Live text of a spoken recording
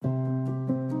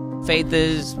Faith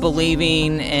is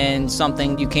believing in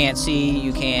something you can't see,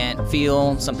 you can't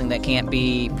feel, something that can't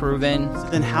be proven.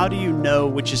 Then how do you know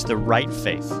which is the right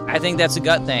faith? I think that's a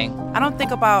gut thing. I don't think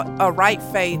about a right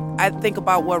faith. I think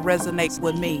about what resonates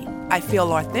with me. I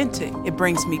feel authentic. It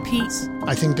brings me peace.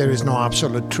 I think there is no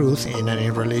absolute truth in any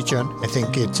religion. I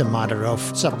think it's a matter of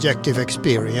subjective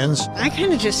experience. I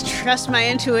kind of just trust my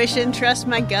intuition, trust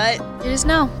my gut. You just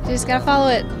know. You just gotta follow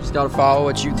it. You just gotta follow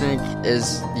what you think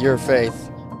is your faith.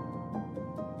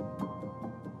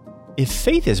 If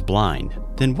faith is blind,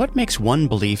 then what makes one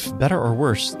belief better or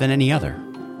worse than any other?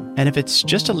 And if it's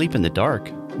just a leap in the dark,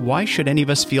 why should any of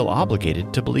us feel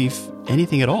obligated to believe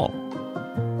anything at all?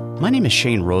 My name is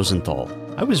Shane Rosenthal.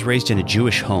 I was raised in a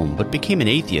Jewish home but became an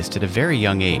atheist at a very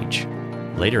young age.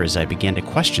 Later, as I began to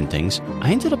question things,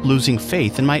 I ended up losing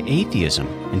faith in my atheism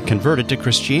and converted to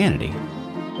Christianity.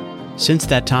 Since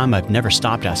that time, I've never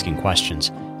stopped asking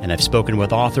questions, and I've spoken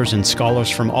with authors and scholars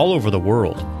from all over the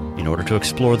world in order to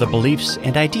explore the beliefs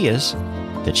and ideas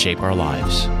that shape our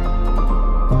lives.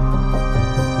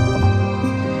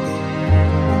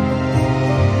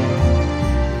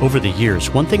 Over the years,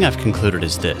 one thing I've concluded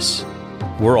is this: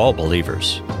 we're all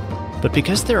believers. But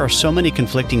because there are so many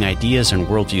conflicting ideas and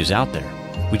worldviews out there,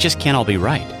 we just can't all be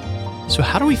right. So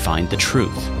how do we find the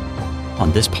truth?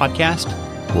 On this podcast,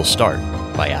 we'll start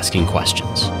by asking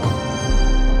questions.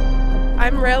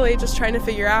 I'm really just trying to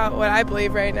figure out what I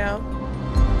believe right now.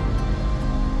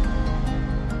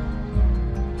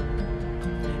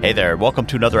 Hey there, welcome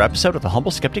to another episode of the Humble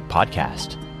Skeptic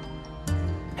Podcast.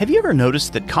 Have you ever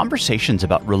noticed that conversations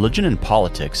about religion and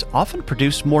politics often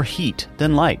produce more heat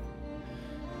than light?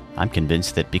 I'm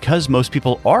convinced that because most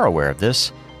people are aware of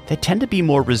this, they tend to be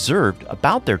more reserved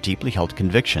about their deeply held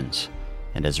convictions,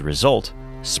 and as a result,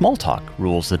 small talk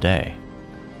rules the day.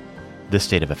 This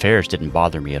state of affairs didn't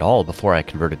bother me at all before I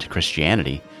converted to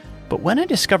Christianity, but when I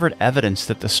discovered evidence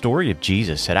that the story of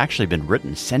Jesus had actually been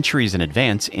written centuries in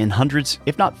advance in hundreds,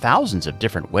 if not thousands of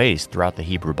different ways throughout the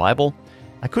Hebrew Bible,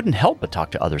 I couldn't help but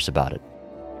talk to others about it.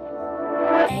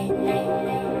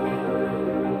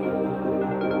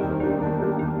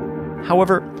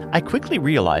 However, I quickly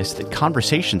realized that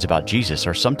conversations about Jesus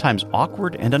are sometimes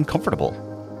awkward and uncomfortable.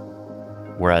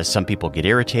 Whereas some people get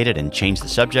irritated and change the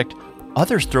subject,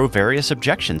 others throw various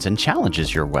objections and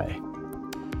challenges your way.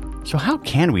 So how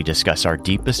can we discuss our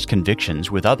deepest convictions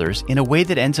with others in a way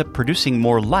that ends up producing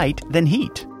more light than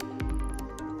heat?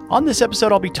 On this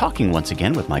episode, I'll be talking once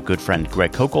again with my good friend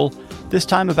Greg Koukl, this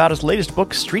time about his latest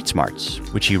book, Street Smarts,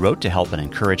 which he wrote to help and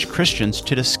encourage Christians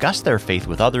to discuss their faith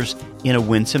with others in a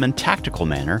winsome and tactical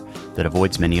manner that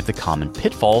avoids many of the common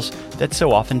pitfalls that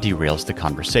so often derails the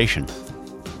conversation.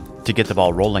 To get the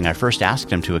ball rolling, I first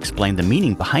asked him to explain the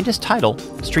meaning behind his title,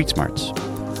 Street Smarts.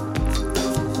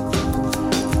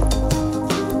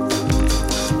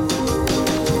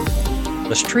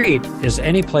 The street is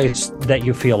any place that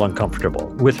you feel uncomfortable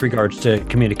with regards to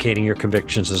communicating your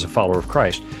convictions as a follower of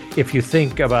Christ. If you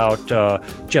think about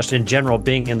just in general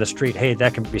being in the street, hey,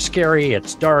 that can be scary,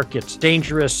 it's dark, it's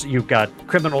dangerous, you've got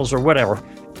criminals or whatever.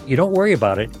 You don't worry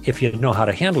about it if you know how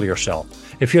to handle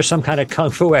yourself. If you're some kind of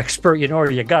kung fu expert, or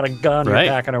you got a gun or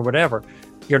packing or whatever,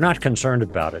 you're not concerned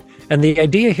about it. And the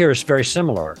idea here is very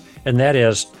similar, and that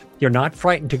is you're not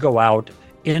frightened to go out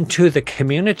into the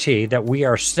community that we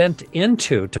are sent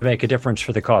into to make a difference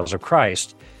for the cause of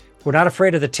Christ. We're not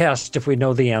afraid of the test if we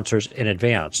know the answers in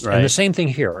advance. Right. And the same thing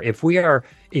here. If we are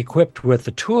equipped with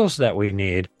the tools that we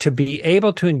need to be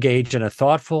able to engage in a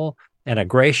thoughtful and a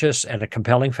gracious and a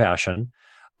compelling fashion,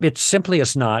 it simply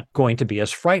is not going to be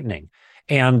as frightening.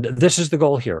 And this is the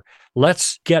goal here.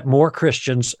 Let's get more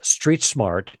Christians street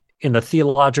smart in the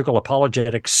theological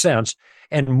apologetic sense,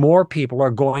 and more people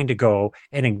are going to go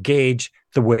and engage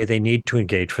the way they need to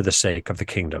engage for the sake of the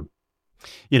kingdom.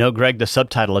 You know, Greg, the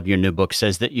subtitle of your new book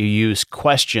says that you use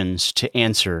questions to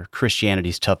answer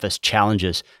Christianity's toughest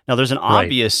challenges. Now, there's an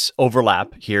obvious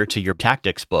overlap here to your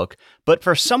tactics book, but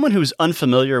for someone who's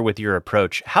unfamiliar with your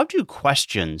approach, how do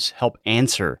questions help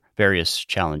answer various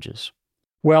challenges?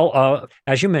 Well,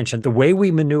 as you mentioned, the way we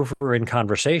maneuver in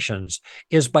conversations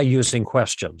is by using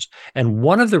questions. And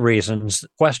one of the reasons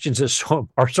questions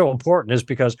are so important is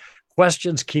because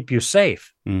questions keep you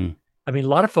safe. I mean, a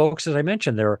lot of folks, as I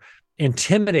mentioned, they're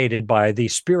intimidated by the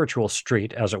spiritual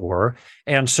street, as it were.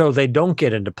 And so they don't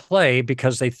get into play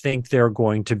because they think they're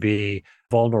going to be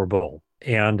vulnerable.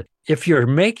 And if you're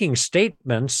making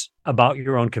statements about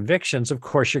your own convictions, of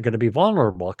course, you're going to be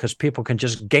vulnerable because people can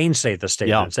just gainsay the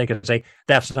statements. They can say,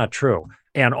 that's not true.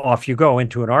 And off you go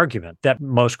into an argument that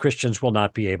most Christians will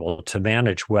not be able to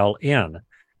manage well in.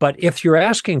 But if you're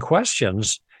asking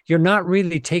questions, you're not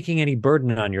really taking any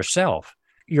burden on yourself.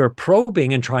 you're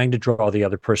probing and trying to draw the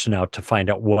other person out to find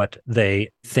out what they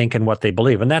think and what they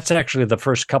believe. And that's actually the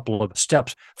first couple of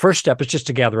steps. First step is just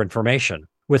to gather information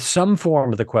with some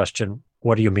form of the question,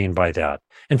 what do you mean by that?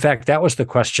 In fact, that was the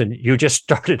question you just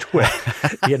started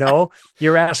with.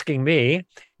 You're asking me,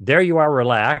 there you are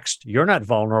relaxed. You're not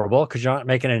vulnerable because you're not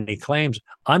making any claims.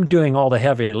 I'm doing all the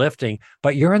heavy lifting,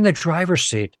 but you're in the driver's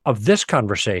seat of this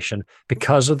conversation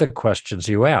because of the questions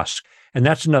you ask. And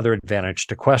that's another advantage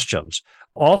to questions.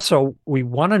 Also, we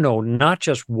want to know not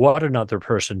just what another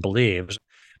person believes,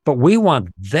 but we want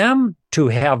them to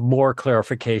have more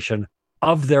clarification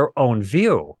of their own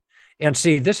view. And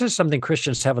see, this is something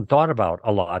Christians haven't thought about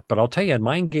a lot, but I'll tell you, in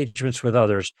my engagements with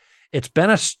others, it's been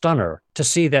a stunner to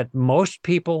see that most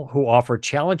people who offer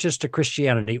challenges to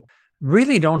Christianity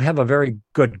really don't have a very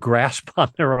good grasp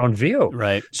on their own view.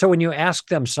 Right. So when you ask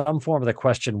them some form of the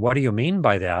question, what do you mean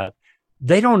by that?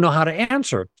 They don't know how to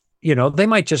answer. They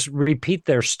might just repeat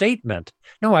their statement.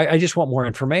 No, I just want more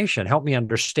information. Help me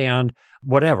understand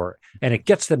whatever. And it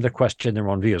gets them to question their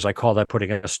own views. I call that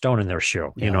putting a stone in their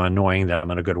shoe, annoying them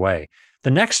in a good way.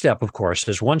 The next step, of course,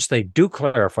 is once they do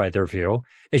clarify their view,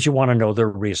 is you want to know their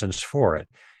reasons for it.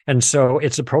 And so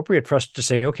it's appropriate for us to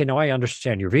say, okay, now I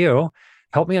understand your view.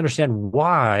 Help me understand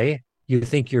why you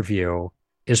think your view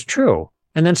is true,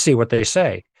 and then see what they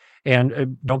say.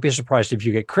 And don't be surprised if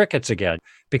you get crickets again,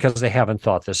 because they haven't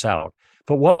thought this out.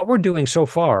 But what we're doing so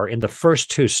far in the first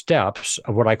two steps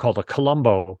of what I call the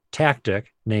Columbo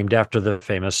tactic, named after the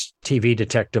famous TV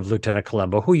detective Lieutenant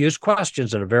Columbo, who used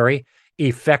questions in a very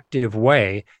effective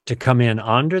way to come in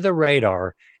under the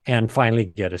radar and finally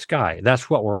get his guy. That's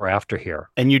what we're after here.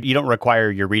 And you don't require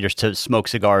your readers to smoke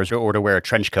cigars or to wear a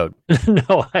trench coat.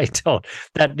 No, I don't.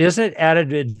 That is an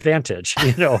added advantage,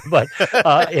 but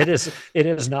it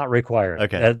is not required.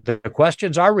 Okay. The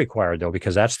questions are required, though,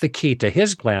 because that's the key to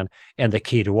his plan and the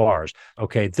key to ours.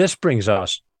 Okay, this brings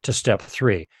us to step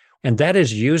 3, and that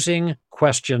is using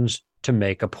questions to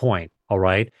make a point, all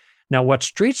right? Now, what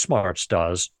Street Smarts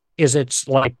does is it's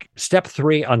like step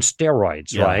 3 on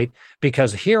steroids, right?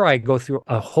 Because here I go through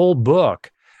a whole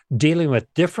book dealing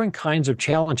with different kinds of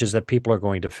challenges that people are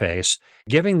going to face,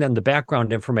 giving them the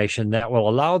background information that will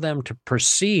allow them to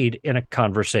proceed in a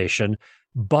conversation,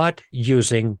 but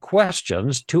using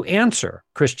questions to answer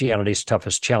Christianity's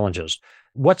toughest challenges.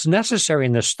 What's necessary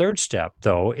in this third step,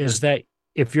 though, is that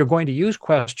if you're going to use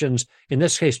questions, in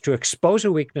this case, to expose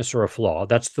a weakness or a flaw,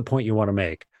 that's the point you want to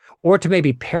make, or to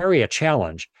maybe parry a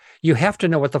challenge, you have to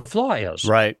know what the flaw is,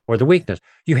 right, or the weakness.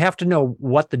 You have to know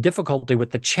what the difficulty with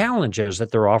the challenge is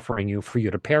that they're offering you for you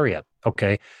to parry it,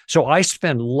 okay? So I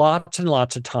spend lots and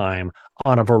lots of time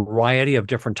on a variety of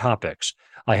different topics.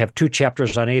 I have 2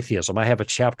 chapters on atheism. I have a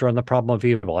chapter on the problem of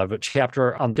evil. I have a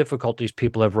chapter on difficulties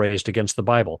people have raised against the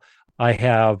Bible. I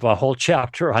have a whole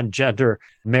chapter on gender,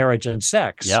 marriage, and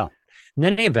sex. Yeah. In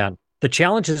any event, the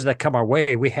challenges that come our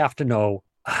way, we have to know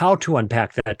how to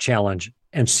unpack that challenge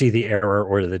and see the error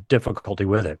or the difficulty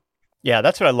with it. Yeah,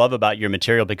 that's what I love about your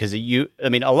material, because a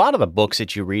lot of the books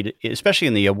that you read, especially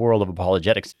in the world of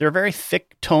apologetics, they're very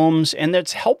thick tomes, and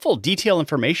that's helpful, detailed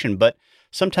information, but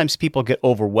sometimes people get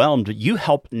overwhelmed. You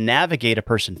help navigate a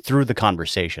person through the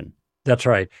conversation. That's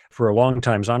right. For a long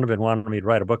time, Zondervan wanted me to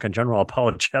write a book on general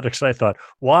apologetics. I thought,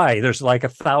 why? There's like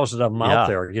 1,000 of them out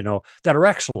there, that are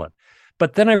excellent.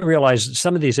 But then I realized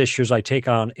some of these issues I take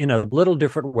on in a little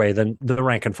different way than the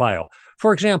rank and file.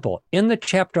 For example, in the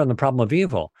chapter on the problem of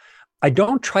evil, I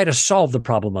don't try to solve the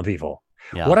problem of evil.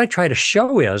 Yeah. What I try to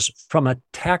show is, from a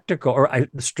tactical or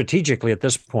strategically at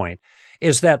this point,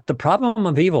 is that the problem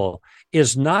of evil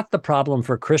is not the problem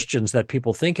for Christians that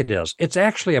people think it is. It's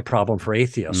actually a problem for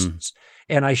atheists.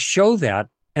 And I show that,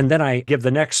 and then I give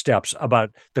the next steps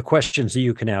about the questions that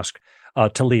you can ask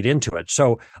to lead into it.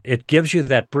 So it gives you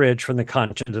that bridge from the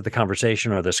content to the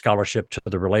conversation, or the scholarship to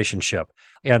the relationship.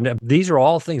 And these are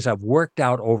all things I've worked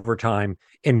out over time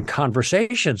in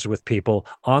conversations with people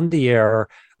on the air.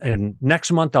 And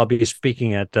next month, I'll be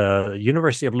speaking at the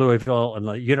University of Louisville and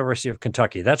the University of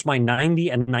Kentucky. That's my 90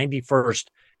 and 91st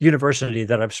university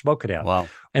that I've spoken at. Wow.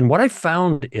 And what I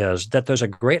found is that there's a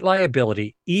great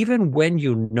liability, even when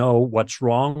you know what's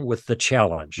wrong with the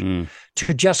challenge,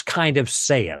 to just kind of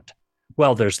say it.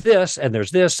 Well, there's this, and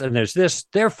there's this, and there's this,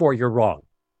 therefore you're wrong.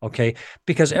 Okay,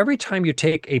 because every time you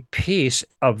take a piece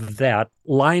of that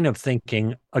line of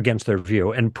thinking against their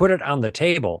view and put it on the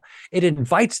table, it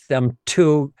invites them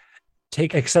to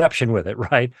take exception with it,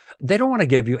 right? They don't want to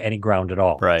give you any ground at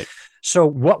all. Right. So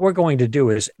what we're going to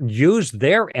do is use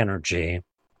their energy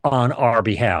on our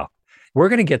behalf. We're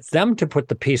going to get them to put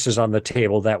the pieces on the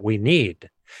table that we need.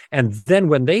 And then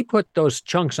when they put those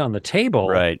chunks on the table,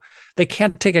 Right. they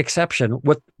can't take exception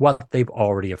with what they've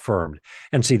already affirmed.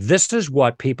 And see, this is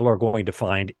what people are going to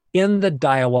find in the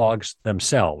dialogues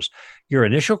themselves. Your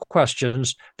initial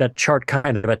questions that chart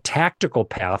kind of a tactical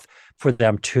path for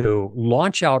them to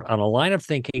launch out on a line of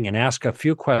thinking and ask a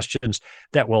few questions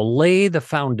that will lay the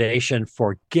foundation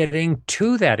for getting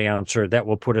to that answer that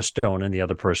will put a stone in the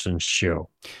other person's shoe.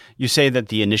 You say that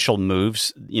the initial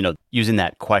moves, using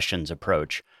that questions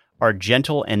approach, are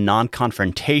gentle and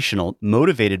non-confrontational,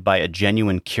 motivated by a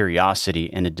genuine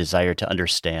curiosity and a desire to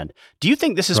understand. Do you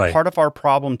think this is part of our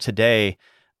problem today,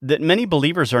 that many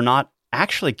believers are not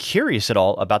actually curious at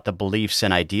all about the beliefs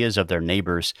and ideas of their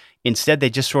neighbors? Instead, they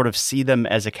just sort of see them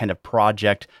as a kind of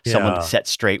project, someone to set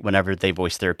straight whenever they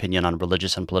voice their opinion on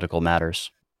religious and political matters.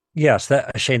 Yes,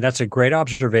 Shane, that's a great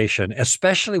observation,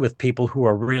 especially with people who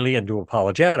are really into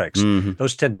apologetics. Mm-hmm.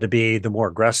 Those tend to be the more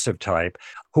aggressive type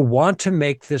who want to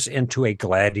make this into a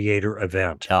gladiator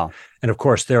event. Yeah. And of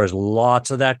course, there is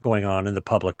lots of that going on in the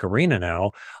public arena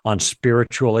now on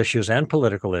spiritual issues and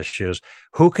political issues.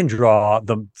 Who can draw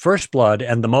the first blood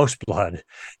and the most blood,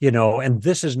 and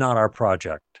this is not our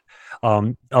project.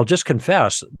 I'll just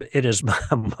confess, it is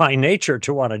my nature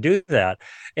to want to do that.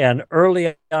 And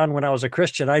early on when I was a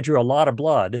Christian, I drew a lot of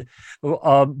blood,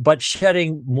 but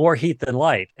shedding more heat than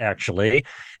light, actually.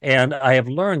 And I have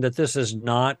learned that this is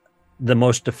not the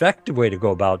most effective way to go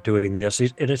about doing this,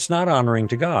 and it's not honoring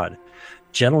to God.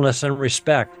 Gentleness and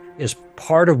respect is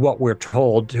part of what we're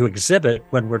told to exhibit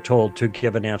when we're told to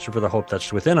give an answer for the hope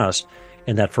that's within us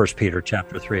in that 1 Peter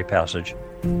chapter 3 passage.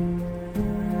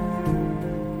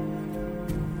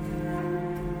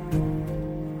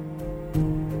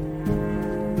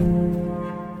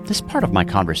 This part of my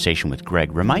conversation with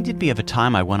Greg reminded me of a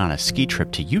time I went on a ski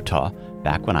trip to Utah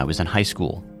back when I was in high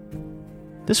school.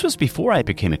 This was before I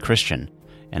became a Christian,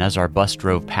 and as our bus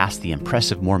drove past the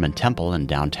impressive Mormon temple in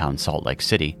downtown Salt Lake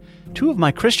City, two of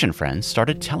my Christian friends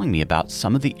started telling me about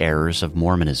some of the errors of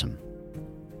Mormonism.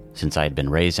 Since I had been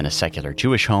raised in a secular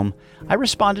Jewish home, I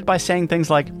responded by saying things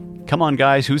like, "Come on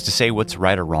guys, who's to say what's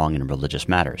right or wrong in religious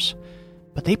matters?"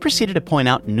 But they proceeded to point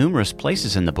out numerous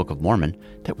places in the Book of Mormon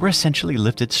that were essentially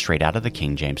lifted straight out of the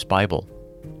King James Bible.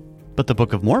 But the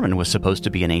Book of Mormon was supposed to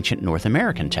be an ancient North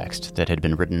American text that had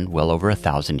been written well over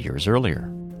 1,000 years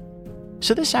earlier.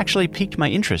 So this actually piqued my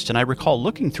interest, and I recall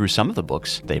looking through some of the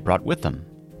books they brought with them.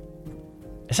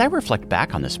 As I reflect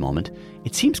back on this moment,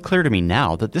 it seems clear to me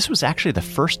now that this was actually the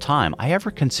first time I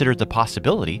ever considered the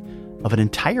possibility of an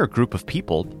entire group of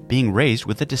people being raised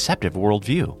with a deceptive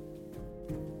worldview.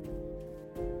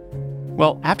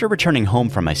 Well, after returning home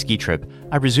from my ski trip,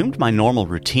 I resumed my normal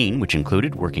routine, which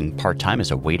included working part-time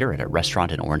as a waiter at a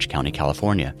restaurant in Orange County,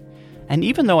 California. And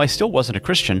even though I still wasn't a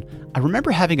Christian, I remember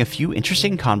having a few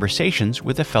interesting conversations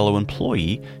with a fellow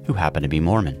employee who happened to be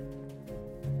Mormon.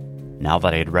 Now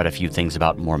that I had read a few things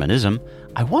about Mormonism,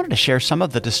 I wanted to share some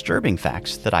of the disturbing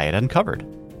facts that I had uncovered.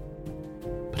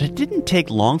 But it didn't take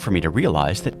long for me to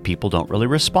realize that people don't really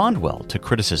respond well to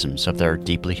criticisms of their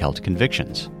deeply held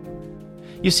convictions.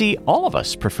 You see, all of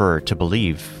us prefer to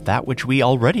believe that which we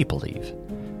already believe,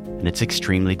 and it's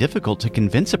extremely difficult to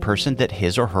convince a person that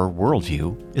his or her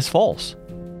worldview is false.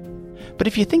 But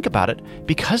if you think about it,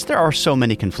 because there are so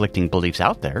many conflicting beliefs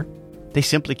out there, they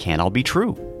simply can't all be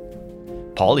true.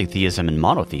 Polytheism and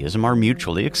monotheism are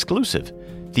mutually exclusive.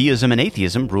 Theism and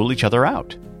atheism rule each other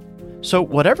out. So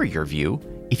whatever your view,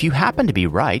 if you happen to be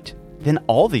right, then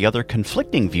all the other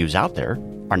conflicting views out there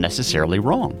are necessarily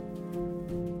wrong.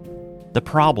 The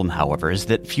problem, however, is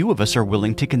that few of us are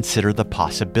willing to consider the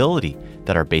possibility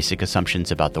that our basic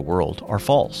assumptions about the world are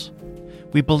false.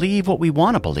 We believe what we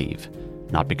want to believe,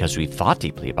 not because we've thought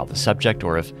deeply about the subject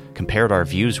or have compared our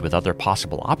views with other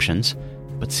possible options,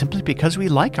 but simply because we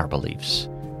like our beliefs,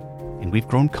 and we've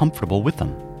grown comfortable with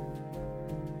them.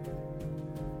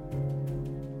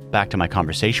 Back to my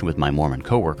conversation with my Mormon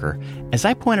coworker, as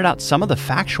I pointed out some of the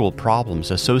factual problems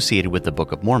associated with the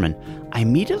Book of Mormon, I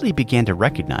immediately began to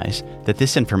recognize that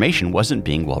this information wasn't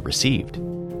being well received.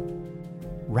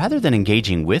 Rather than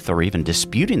engaging with or even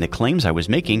disputing the claims I was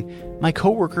making, my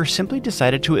coworker simply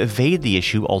decided to evade the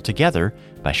issue altogether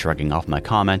by shrugging off my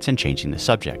comments and changing the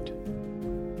subject.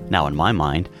 Now in my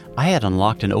mind, I had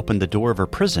unlocked and opened the door of her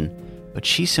prison, but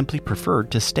she simply preferred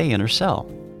to stay in her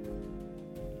cell.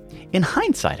 In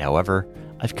hindsight, however,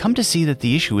 I've come to see that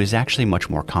the issue is actually much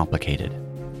more complicated.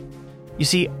 You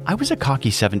see, I was a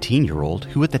cocky 17-year-old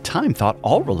who at the time thought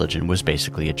all religion was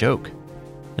basically a joke.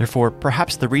 Therefore,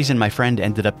 perhaps the reason my friend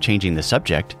ended up changing the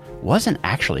subject wasn't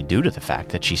actually due to the fact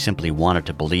that she simply wanted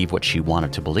to believe what she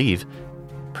wanted to believe,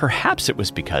 Perhaps it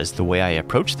was because the way I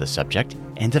approached the subject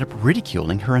ended up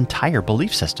ridiculing her entire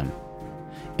belief system.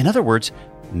 In other words,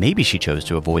 maybe she chose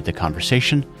to avoid the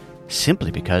conversation simply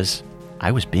because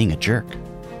I was being a jerk.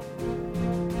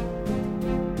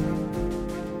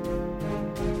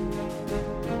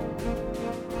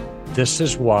 This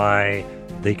is why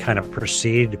the kind of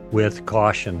proceed with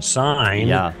caution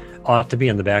sign ought to be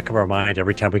in the back of our mind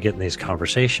every time we get in these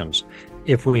conversations.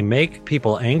 If we make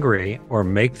people angry or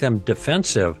make them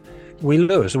defensive, we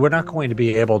lose. We're not going to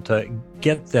be able to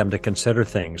get them to consider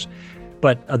things.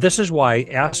 But this is why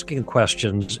asking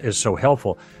questions is so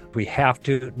helpful. We have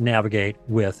to navigate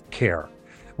with care.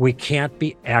 We can't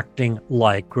be acting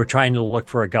like we're trying to look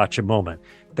for a gotcha moment.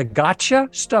 The gotcha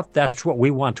stuff, that's what we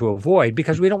want to avoid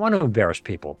because we don't want to embarrass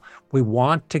people. We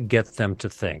want to get them to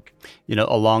think. You know,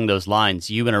 along those lines,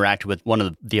 you interact with one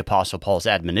of the Apostle Paul's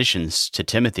admonitions to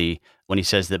Timothy when he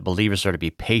says that believers are to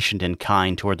be patient and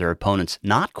kind toward their opponents,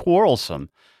 not quarrelsome.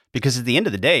 Because at the end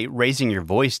of the day, raising your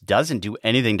voice doesn't do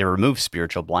anything to remove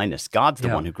spiritual blindness. God's the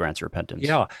one who grants repentance.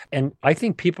 Yeah, and I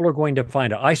think people are going to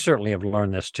find it. I certainly have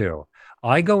learned this too.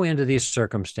 I go into these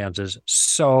circumstances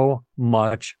so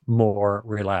much more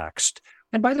relaxed.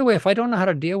 And by the way, if I don't know how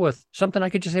to deal with something, I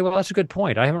could just say, well, that's a good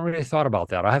point. I haven't really thought about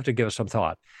that. I have to give it some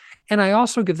thought. And I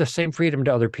also give the same freedom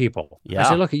to other people. I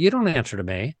say, look, you don't answer to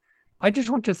me. I just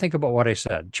want you to think about what I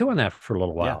said. Chew on that for a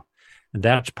little while.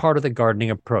 That's part of the gardening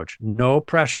approach. No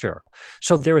pressure.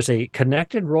 So there is a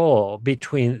connected role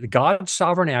between God's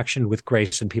sovereign action with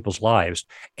grace in people's lives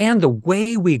and the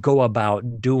way we go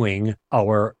about doing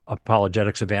our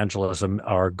apologetics, evangelism,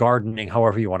 our gardening,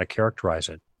 however you want to characterize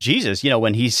it. Jesus,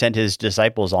 when he sent his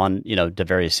disciples on, to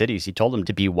various cities, he told them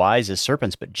to be wise as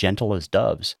serpents, but gentle as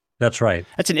doves. That's right.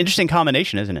 That's an interesting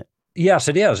combination, isn't it? Yes,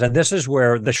 it is. And this is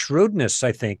where the shrewdness,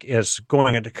 I think, is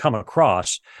going to come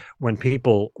across when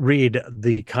people read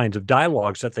the kinds of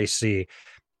dialogues that they see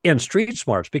in Street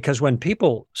Smarts. Because when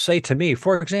people say to me,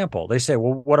 for example, they say,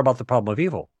 well, what about the problem of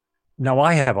evil? Now,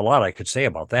 I have a lot I could say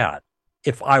about that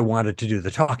if I wanted to do the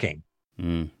talking.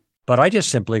 But I just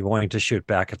simply going to shoot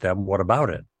back at them, what about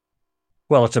it?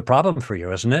 Well, it's a problem for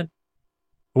you, isn't it?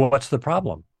 Well, what's the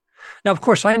problem? Now, of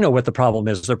course, I know what the problem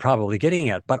is they're probably getting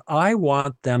at, but I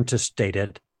want them to state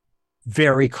it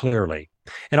very clearly.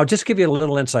 And I'll just give you a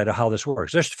little insight of how this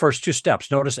works. There's the first two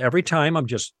steps. Notice every time I'm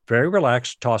just very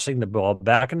relaxed, tossing the ball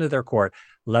back into their court.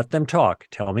 Let them talk.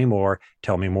 Tell me more.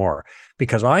 Tell me more.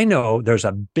 Because I know there's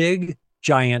a big,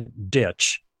 giant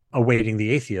ditch awaiting the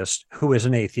atheist who is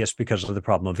an atheist because of the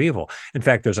problem of evil. In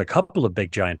fact, there's a couple of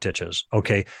big, giant ditches.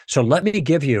 Okay, so let me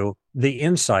give you the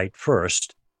insight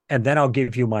first. And then I'll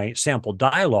give you my sample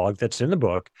dialogue that's in the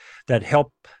book that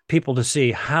help people to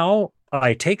see how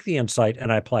I take the insight and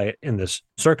I apply it in this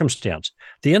circumstance.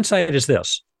 The insight is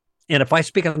this. And if I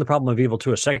speak on the problem of evil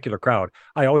to a secular crowd,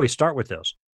 I always start with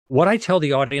this. What I tell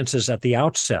the audiences at the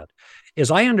outset is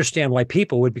I understand why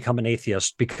people would become an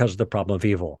atheist because of the problem of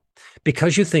evil.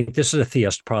 Because you think this is a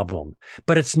theist problem,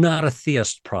 but it's not a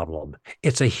theist problem.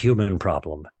 It's a human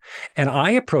problem. And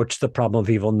I approach the problem of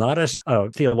evil not as a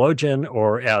theologian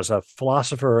or as a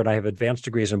philosopher, and I have advanced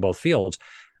degrees in both fields.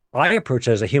 I approach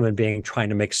it as a human being trying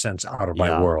to make sense out of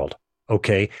my world.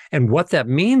 Okay. And what that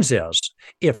means is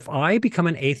if I become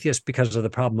an atheist because of the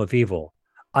problem of evil,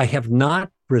 I have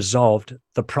not resolved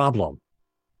the problem.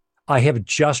 I have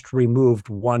just removed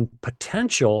one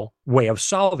potential way of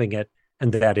solving it,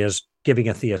 and that is giving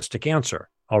a theistic answer.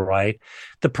 All right.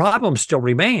 The problem still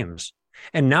remains.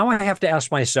 And now I have to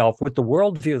ask myself, with the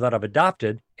worldview that I've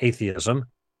adopted, atheism,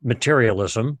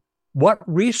 materialism, what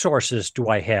resources do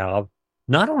I have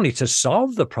not only to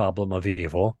solve the problem of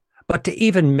evil, but to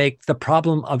even make the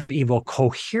problem of evil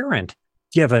coherent,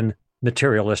 given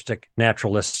materialistic,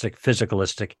 naturalistic,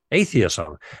 physicalistic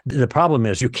atheism? The problem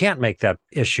is you can't make that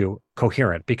issue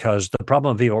coherent because the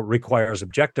problem of evil requires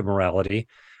objective morality,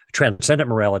 transcendent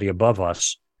morality above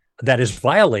us, that is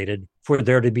violated for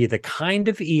there to be the kind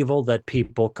of evil that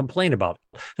people complain about.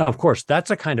 Now, of course,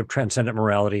 that's a kind of transcendent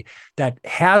morality that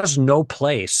has no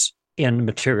place in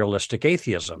materialistic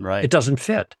atheism. Right. It doesn't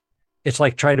fit. It's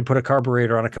like trying to put a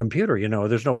carburetor on a computer.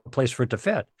 There's no place for it to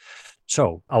fit.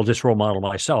 So I'll just role model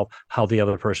myself how the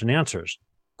other person answers.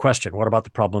 Question, what about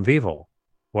the problem of evil?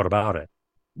 What about it?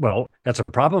 Well, that's a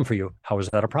problem for you. How is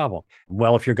that a problem?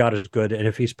 Well, if your God is good and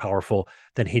if he's powerful,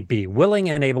 then he'd be willing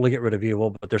and able to get rid of evil,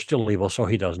 but there's still evil, so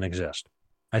he doesn't exist.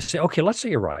 I say, okay, let's say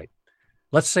you're right.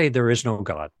 Let's say there is no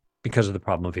God because of the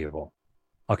problem of evil.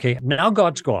 Okay, now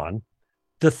God's gone.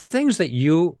 The things that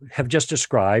you have just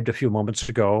described a few moments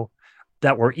ago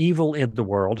that were evil in the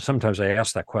world, sometimes I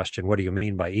ask that question, what do you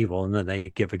mean by evil? And then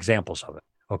they give examples of it.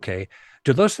 Okay,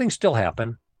 do those things still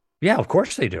happen? Yeah, of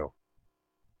course they do.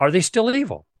 Are they still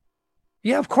evil?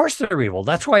 Yeah, of course they're evil.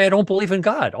 That's why I don't believe in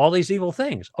God, all these evil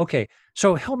things. Okay,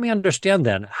 so help me understand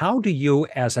then, how do you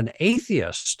as an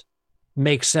atheist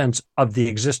make sense of the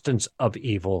existence of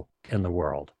evil in the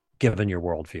world, given your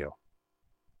worldview?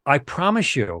 I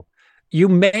promise you, you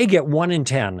may get 1 in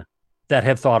 10 that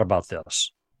have thought about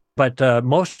this, but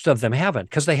most of them haven't,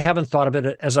 because they haven't thought of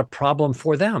it as a problem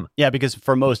for them. Yeah, because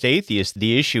for most atheists,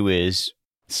 the issue is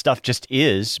stuff just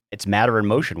is. It's matter in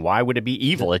motion. Why would it be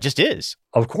evil? It just is.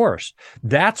 Of course.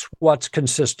 That's what's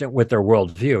consistent with their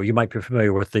worldview. You might be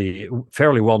familiar with the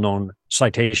fairly well-known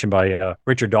citation by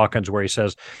Richard Dawkins, where he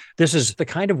says, this is the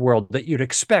kind of world that you'd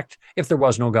expect if there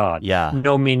was no God. Yeah.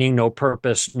 No meaning, no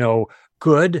purpose, no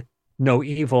good, no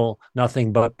evil,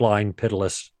 nothing but blind,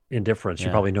 pitiless indifference. Yeah.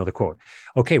 You probably know the quote.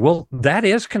 Okay, well, that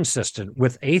is consistent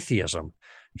with atheism.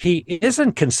 He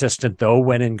isn't consistent, though,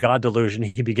 when in God Delusion,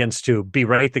 he begins to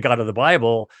berate the God of the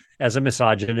Bible as a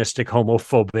misogynistic,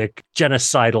 homophobic,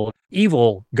 genocidal,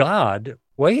 evil God.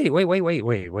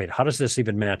 Wait. How does this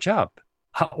even match up?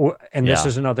 This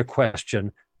is another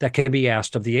question that can be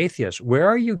asked of the atheist. Where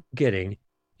are you getting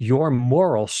your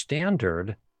moral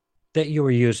standard that you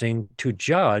are using to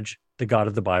judge the God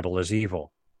of the Bible as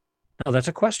evil? Now, that's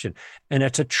a question, and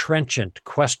it's a trenchant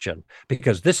question,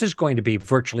 because this is going to be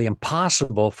virtually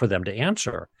impossible for them to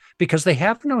answer, because they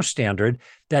have no standard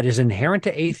that is inherent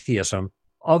to atheism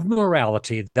of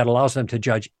morality that allows them to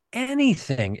judge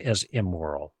anything as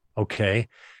immoral, okay?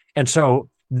 And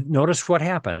so notice what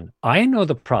happened. I know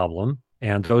the problem,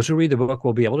 and those who read the book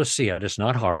will be able to see it. It's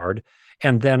not hard.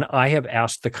 And then I have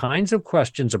asked the kinds of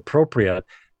questions appropriate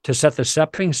to set the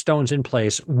stepping stones in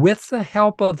place with the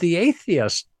help of the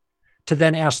atheist, to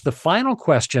then ask the final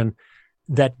question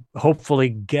that hopefully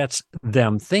gets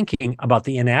them thinking about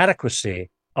the inadequacy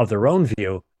of their own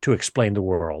view to explain the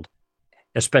world,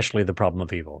 especially the problem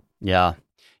of evil. Yeah.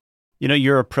 You know,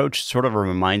 your approach sort of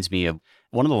reminds me of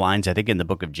one of the lines, I think, in the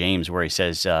book of James, where he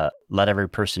says, let every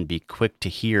person be quick to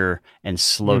hear and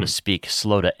slow to speak,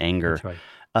 slow to anger. That's right.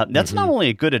 That's not only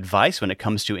a good advice when it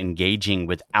comes to engaging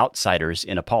with outsiders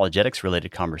in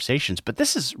apologetics-related conversations, but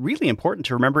this is really important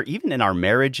to remember even in our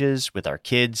marriages, with our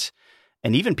kids,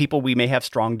 and even people we may have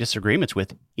strong disagreements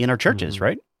with in our churches,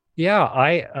 right? Yeah,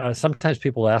 I sometimes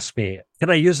people ask me, can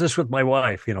I use this with my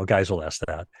wife? You know, guys will ask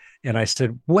that. And I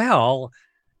said, well,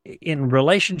 in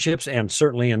relationships and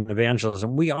certainly in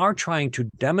evangelism, we are trying to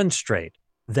demonstrate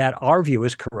that our view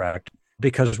is correct,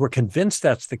 because we're convinced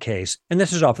that's the case. And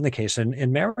this is often the case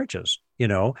in marriages, you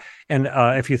know. And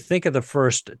if you think of the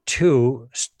first 2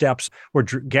 steps, we're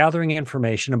gathering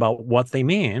information about what they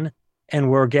mean,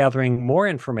 and we're gathering more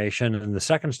information in the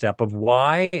second step of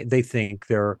why they think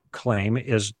their claim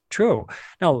is true.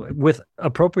 Now, with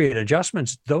appropriate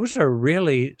adjustments, those are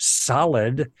really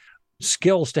solid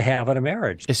skills to have in a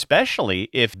marriage. Especially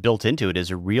if built into it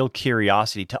is a real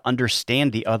curiosity to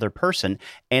understand the other person,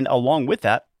 and along with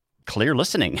that, clear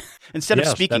listening instead of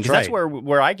speaking. Because that's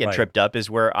where I get tripped up,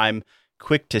 is where I'm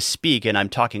quick to speak and I'm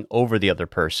talking over the other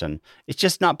person. It's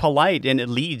just not polite, and it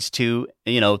leads to,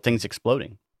 things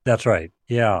exploding. That's right.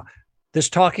 Yeah. This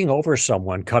talking over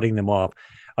someone, cutting them off,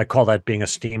 I call that being a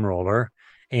steamroller.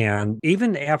 And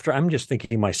even after, I'm just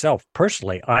thinking myself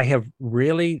personally, I have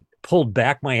really pulled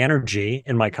back my energy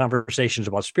in my conversations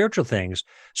about spiritual things.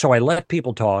 So I let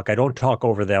people talk. I don't talk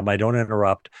over them. I don't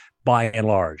interrupt, by and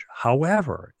large.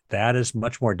 However, that is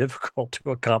much more difficult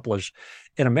to accomplish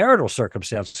in a marital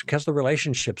circumstance, because the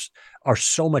relationships are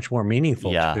so much more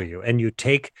meaningful to you, and you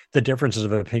take the differences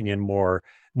of opinion more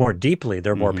deeply.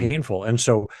 They're more painful. And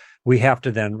so we have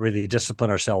to then really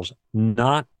discipline ourselves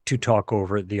not to talk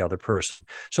over the other person.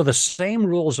 So the same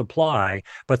rules apply,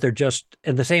 but they're just,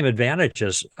 and the same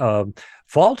advantages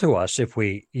fall to us if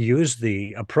we use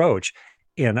the approach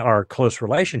in our close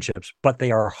relationships, but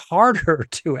they are harder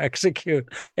to execute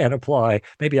and apply.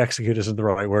 Maybe execute isn't the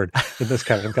right word in this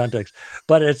kind of context,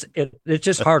 but it's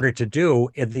just harder to do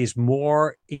in these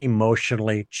more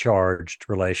emotionally charged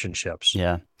relationships.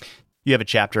 Yeah. You have a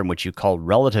chapter in which you call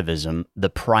relativism the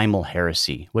primal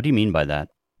heresy. What do you mean by that?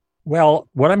 Well,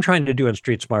 what I'm trying to do in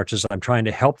Street Smarts is I'm trying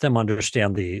to help them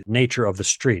understand the nature of the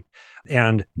street.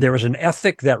 And there is an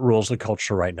ethic that rules the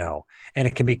culture right now. And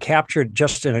it can be captured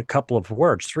just in a couple of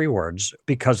words, 3 words,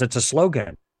 because it's a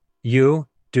slogan. You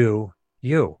do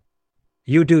you.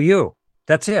 You do you.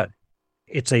 That's it.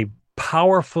 It's a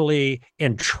powerfully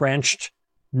entrenched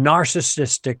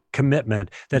narcissistic commitment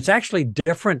that's actually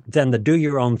different than the do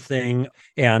your own thing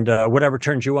and whatever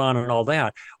turns you on and all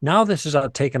that. Now this is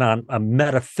taken on a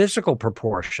metaphysical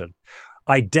proportion.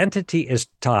 Identity is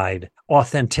tied,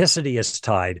 authenticity is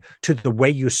tied to the way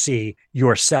you see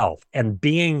yourself, and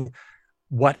being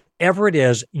whatever it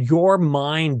is your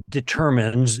mind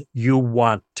determines you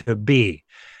want to be.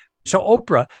 So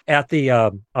Oprah at the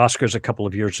Oscars a couple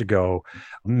of years ago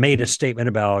made a statement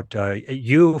about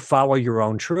you follow your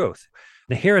own truth.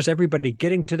 And here's everybody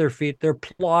getting to their feet. They're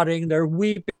applauding. They're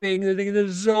weeping. They're thinking,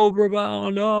 this is so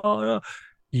profound. No.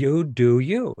 You do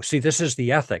you. See, this is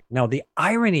the ethic. Now, the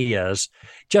irony is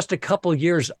just a couple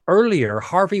years earlier,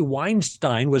 Harvey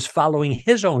Weinstein was following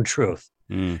his own truth.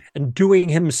 And doing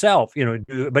himself,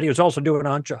 but he was also doing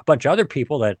a bunch of other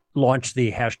people that launched the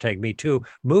 #MeToo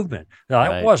movement. Now,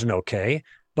 that wasn't okay,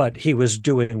 but he was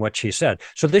doing what she said.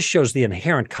 So this shows the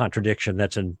inherent contradiction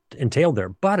that's entailed there,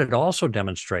 but it also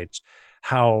demonstrates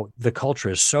how the culture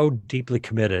is so deeply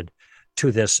committed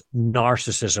to this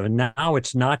narcissism. And now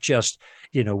it's not just,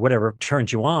 whatever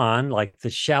turns you on, like the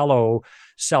shallow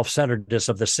self-centeredness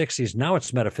of the 60s. Now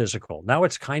it's metaphysical. Now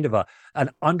it's kind of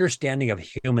an understanding of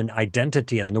human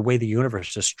identity and the way the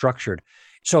universe is structured.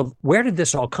 So where did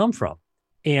this all come from?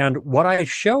 And what I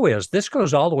show is this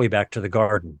goes all the way back to the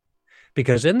garden,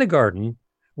 because in the garden,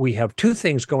 we have two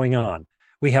things going on.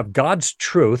 We have God's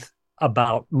truth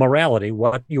about morality,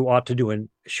 what you ought to do and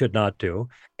should not do,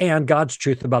 and God's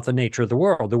truth about the nature of the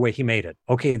world, the way he made it.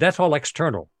 Okay, that's all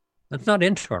external. That's not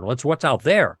internal. It's what's out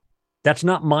there. That's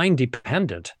not mind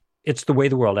dependent. It's the way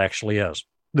the world actually is.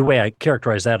 The way I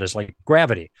characterize that is like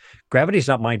gravity. Gravity is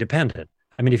not mind dependent.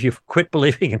 I mean, if you quit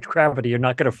believing in gravity, you're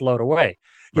not going to float away,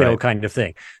 kind of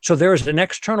thing. So there is an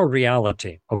external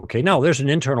reality. Okay, now there's an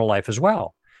internal life as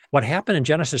well. What happened in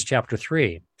Genesis chapter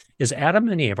 3 is Adam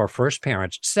and Eve, our first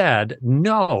parents, said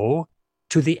no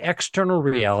to the external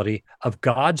reality of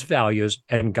God's values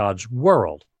and God's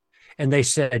world. And they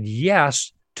said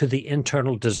yes to the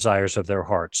internal desires of their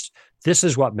hearts. This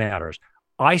is what matters.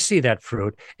 I see that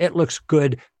fruit. It looks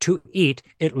good to eat.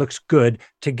 It looks good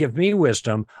to give me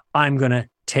wisdom. I'm going to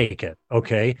take it.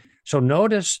 Okay. So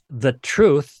notice the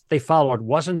truth they followed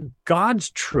wasn't God's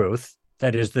truth.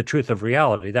 That is the truth of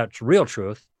reality. That's real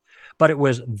truth. But it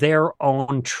was their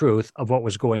own truth of what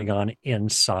was going on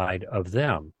inside of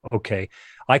them. Okay.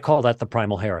 I call that the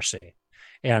primal heresy.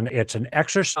 And it's an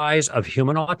exercise of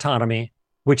human autonomy,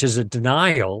 which is a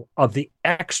denial of the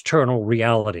external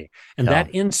reality. And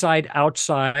that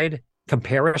inside-outside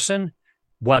comparison,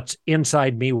 what's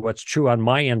inside me, what's true on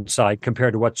my inside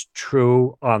compared to what's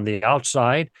true on the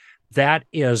outside, that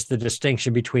is the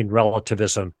distinction between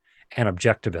relativism and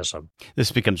objectivism.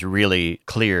 This becomes really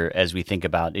clear as we think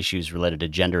about issues related to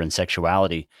gender and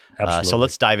sexuality. So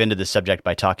let's dive into this subject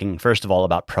by talking, first of all,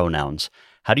 about pronouns.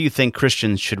 How do you think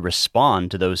Christians should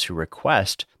respond to those who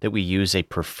request that we use a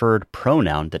preferred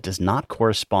pronoun that does not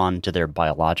correspond to their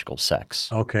biological sex?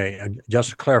 Okay,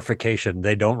 just a clarification.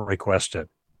 They don't request it.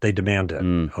 They demand it.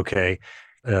 Okay.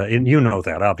 And you know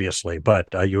that, obviously, but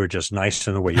you were just nice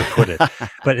in the way you put it.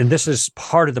 And this is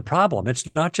part of the problem. It's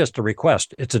not just a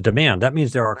request. It's a demand. That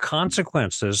means there are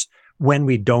consequences when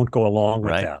we don't go along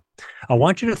with that. I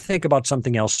want you to think about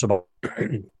something else about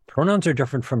pronouns are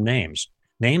different from names.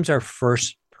 Names are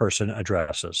first-person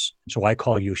addresses. So I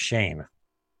call you Shane.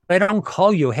 I don't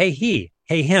call you, hey, he,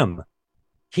 hey, him.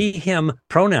 He, him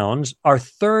pronouns are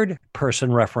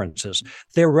third-person references.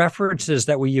 They're references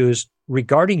that we use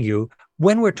regarding you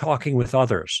when we're talking with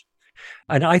others.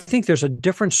 And I think there's a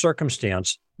different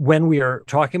circumstance when we are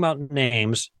talking about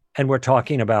names and we're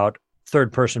talking about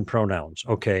third-person pronouns,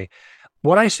 okay?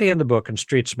 What I say in the book in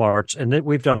Street Smarts, and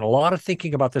we've done a lot of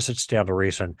thinking about this at Stand to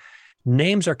Reason,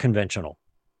 names are conventional.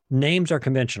 Names are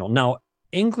conventional. Now,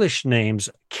 English names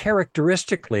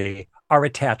characteristically are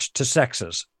attached to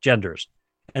sexes, genders.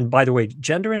 And by the way,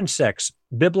 gender and sex,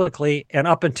 biblically, and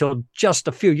up until just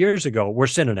a few years ago, were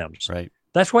synonyms. Right.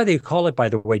 That's why they call it, by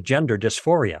the way, gender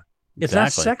dysphoria. It's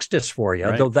not sex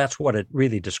dysphoria, though that's what it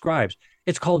really describes.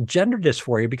 It's called gender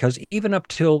dysphoria because even up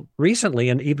till recently,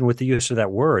 and even with the use of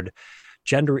that word,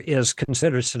 gender is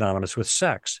considered synonymous with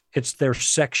sex. It's their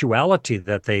sexuality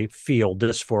that they feel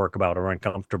dysphoric about or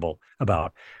uncomfortable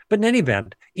about. But in any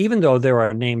event, even though there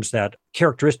are names that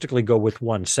characteristically go with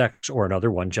one sex or another,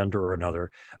 one gender or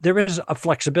another, there is a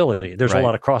flexibility. There's a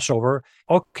lot of crossover.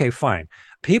 Okay, fine.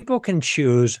 People can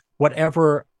choose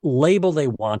whatever label they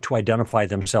want to identify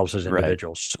themselves as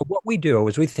individuals. So what we do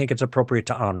is we think it's appropriate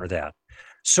to honor that.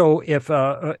 So if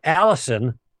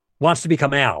Allison wants to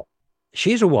become Al,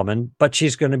 she's a woman, but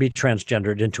she's going to be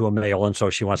transgendered into a male, and so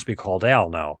she wants to be called Al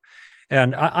now.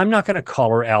 And I'm not going to call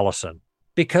her Allison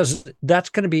because that's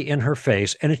going to be in her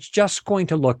face, and it's just going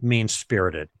to look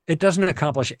mean-spirited. It doesn't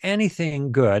accomplish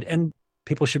anything good, and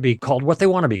people should be called what they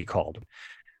want to be called.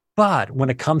 But when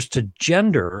it comes to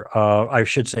gender, I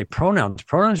should say pronouns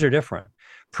are different.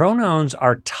 Pronouns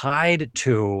are tied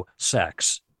to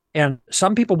sex. And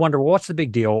some people wonder, well, what's the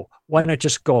big deal? Why not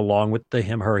just go along with the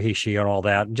him, her, he, she, and all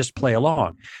that and just play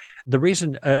along? The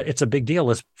reason it's a big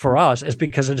deal is for us is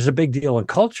because it is a big deal in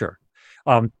culture.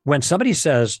 When somebody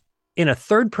says in a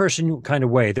third person kind of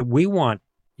way that we want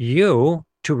you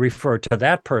to refer to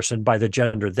that person by the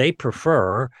gender they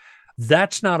prefer,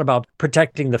 that's not about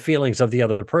protecting the feelings of the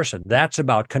other person. That's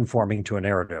about conforming to a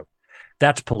narrative.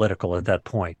 That's political at that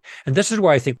point. And this is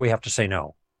where I think we have to say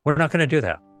no. We're not going to do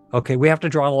that. Okay, we have to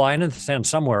draw a line in the sand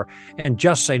somewhere and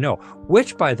just say no,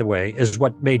 which, by the way, is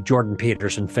what made Jordan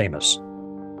Peterson famous.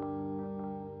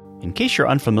 In case you're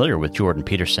unfamiliar with Jordan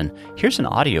Peterson, here's an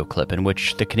audio clip in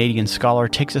which the Canadian scholar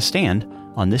takes a stand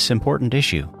on this important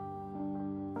issue.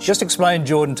 Just explain,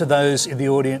 Jordan, to those in the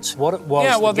audience what it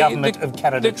was the government of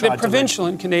Canada tried to do. The provincial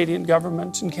and Canadian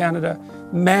governments in Canada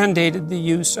mandated the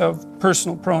use of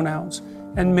personal pronouns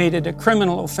and made it a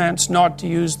criminal offence not to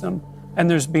use them. And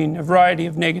there's been a variety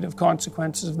of negative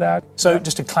consequences of that. So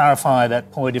just to clarify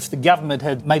that point, if the government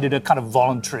had made it a kind of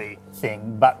voluntary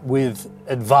thing, but with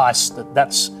advice that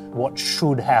that's what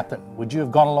should happen, would you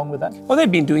have gone along with that? Well, they've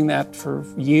been doing that for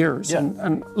years. Yeah.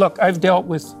 And look, I've dealt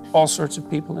with all sorts of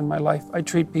people in my life. I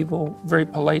treat people very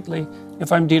politely.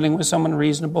 If I'm dealing with someone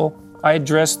reasonable, I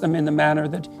address them in the manner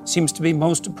that seems to be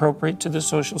most appropriate to the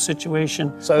social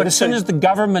situation. But as soon as the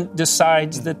government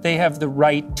decides that they have the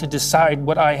right to decide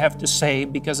what I have to say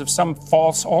because of some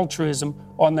false altruism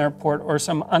on their part or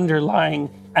some underlying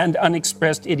and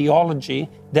unexpressed ideology,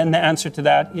 then the answer to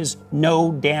that is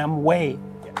no damn way.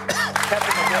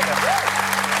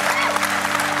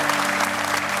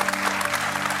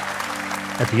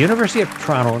 At the University of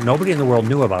Toronto, nobody in the world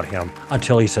knew about him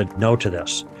until he said no to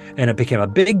this. And it became a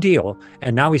big deal,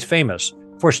 and now he's famous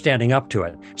for standing up to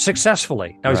it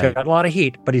successfully. Now, he's got a lot of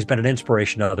heat, but he's been an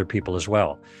inspiration to other people as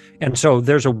well. And so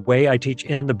there's a way I teach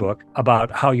in the book about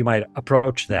how you might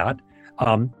approach that.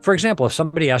 For example, if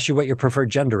somebody asks you what your preferred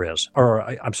gender is, or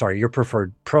I'm sorry, your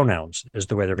preferred pronouns is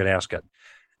the way they're going to ask it.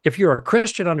 If you're a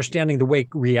Christian understanding the way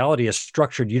reality is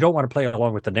structured, you don't want to play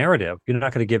along with the narrative. You're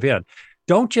not going to give in.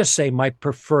 Don't just say my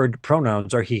preferred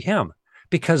pronouns are he, him,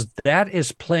 because that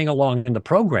is playing along in the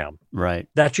program. Right.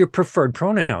 That's your preferred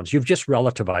pronouns. You've just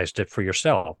relativized it for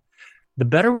yourself. The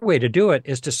better way to do it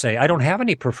is to say, I don't have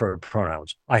any preferred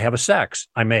pronouns. I have a sex.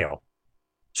 I'm male.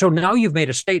 So now you've made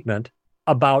a statement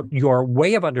about your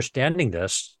way of understanding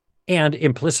this and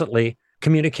implicitly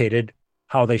communicated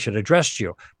how they should address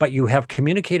you. But you have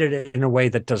communicated it in a way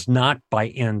that does not buy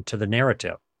into the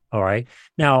narrative. All right.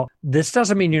 Now, this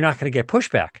doesn't mean you're not going to get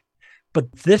pushback.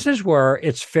 But this is where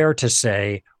it's fair to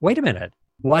say, wait a minute,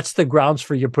 what's the grounds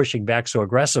for you pushing back so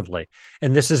aggressively?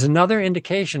 And this is another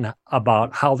indication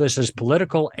about how this is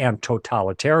political and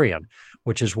totalitarian,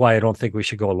 which is why I don't think we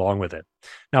should go along with it.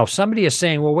 Now, if somebody is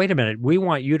saying, well, wait a minute, we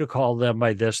want you to call them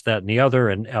by this, that, and the other.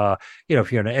 And,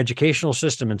 if you're in an educational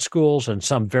system in schools and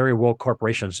some very woke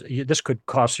corporations, this could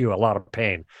cost you a lot of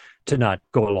pain to not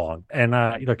go along. And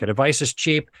look, advice is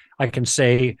cheap. I can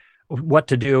say what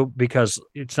to do because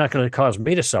it's not going to cause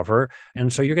me to suffer.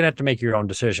 And so you're going to have to make your own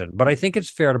decision. But I think it's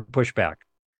fair to push back.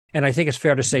 And I think it's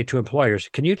fair to say to employers,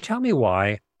 can you tell me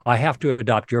why I have to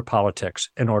adopt your politics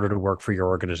in order to work for your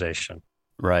organization?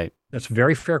 Right. That's a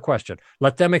very fair question.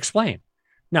 Let them explain.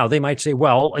 Now, they might say,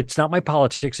 well, it's not my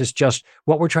politics. It's just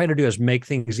what we're trying to do is make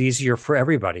things easier for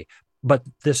everybody. But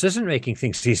this isn't making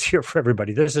things easier for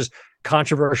everybody. This is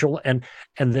controversial and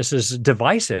this is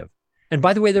divisive. And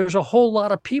by the way, there's a whole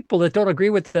lot of people that don't agree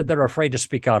with that are afraid to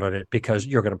speak out on it because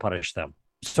you're going to punish them.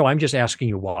 So I'm just asking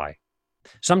you why.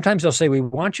 Sometimes they'll say, we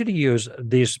want you to use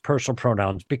these personal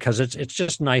pronouns because it's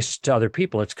just nice to other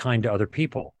people. It's kind to other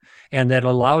people. And that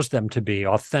allows them to be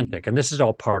authentic. And this is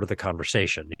all part of the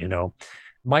conversation,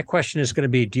 My question is going to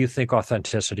be, do you think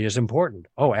authenticity is important?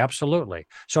 Oh, absolutely.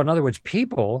 So in other words,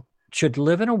 people should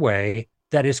live in a way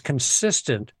that is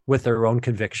consistent with their own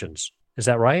convictions. Is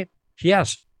that right?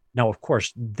 Yes. Now, of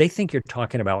course, they think you're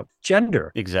talking about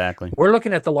gender. Exactly. We're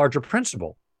looking at the larger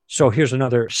principle. So here's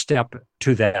another step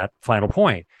to that final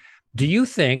point. Do you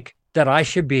think that I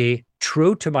should be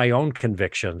true to my own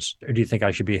convictions, or do you think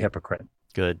I should be a hypocrite?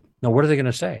 Good. Now, what are they going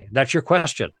to say? That's your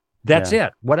question. That's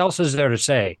it. What else is there to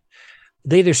say?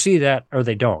 They either see that or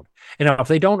they don't. And if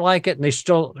they don't like it and they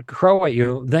still crow at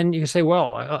you, then you can say,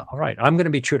 well, all right, I'm going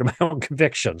to be true to my own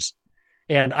convictions.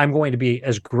 And I'm going to be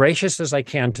as gracious as I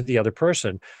can to the other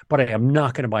person, but I am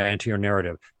not going to buy into your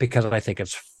narrative because I think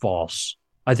it's false.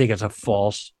 I think it's a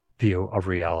false view of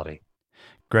reality.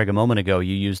 Greg, a moment ago,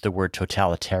 you used the word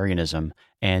totalitarianism,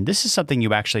 and this is something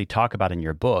you actually talk about in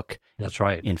your book. That's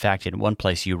right. In fact, in one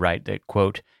place you write that,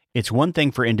 quote, it's one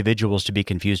thing for individuals to be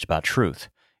confused about truth.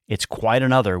 It's quite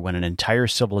another when an entire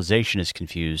civilization is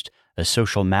confused a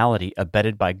social malady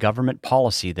abetted by government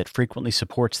policy that frequently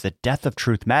supports the death of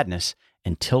truth madness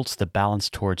and tilts the balance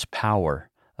towards power,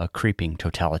 a creeping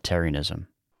totalitarianism.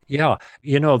 Yeah.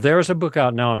 There's a book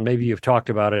out now, and maybe you've talked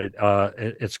about it.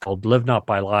 It's called Live Not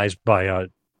by Lies by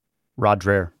Rod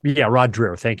Dreher. Yeah, Rod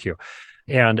Dreher. Thank you.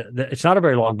 And it's not a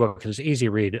very long book. It's an easy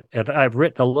read. And I've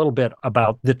written a little bit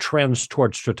about the trends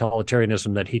towards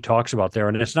totalitarianism that he talks about there.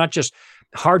 And it's not just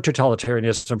hard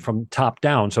totalitarianism from top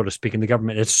down, so to speak, in the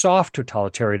government. It's soft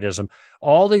totalitarianism.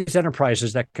 All these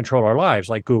enterprises that control our lives,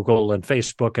 like Google and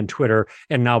Facebook and Twitter,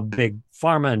 and now big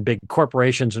pharma and big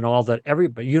corporations and all that,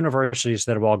 universities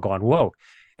that have all gone woke.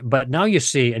 But now you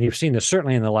see, and you've seen this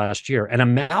certainly in the last year, an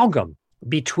amalgam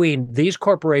between these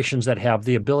corporations that have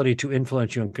the ability to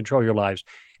influence you and control your lives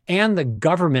and the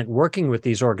government working with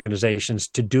these organizations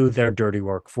to do their dirty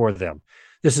work for them.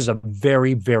 This is a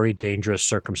very, very dangerous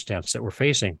circumstance that we're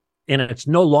facing. And it's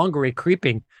no longer a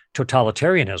creeping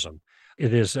totalitarianism.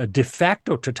 It is a de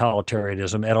facto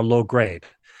totalitarianism at a low grade.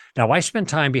 Now, I spent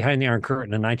time behind the Iron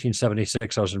Curtain in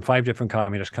 1976. I was in 5 different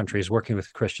communist countries working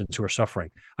with Christians who were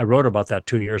suffering. I wrote about that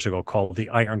 2 years ago called The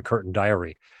Iron Curtain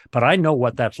Diary. But I know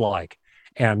what that's like.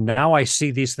 And now I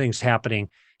see these things happening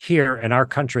here in our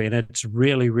country, and it's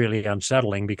really, really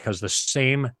unsettling because the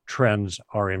same trends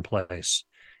are in place.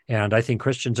 And I think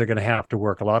Christians are going to have to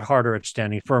work a lot harder at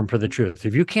standing firm for the truth.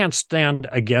 If you can't stand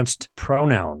against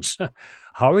pronouns,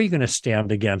 how are you going to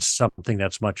stand against something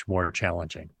that's much more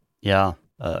challenging? Yeah.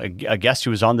 A guest who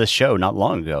was on this show not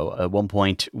long ago at one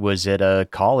point was at a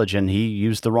college and he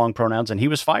used the wrong pronouns and he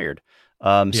was fired.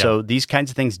 So these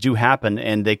kinds of things do happen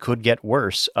and they could get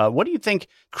worse. What do you think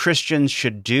Christians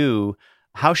should do?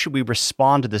 How should we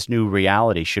respond to this new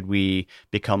reality? Should we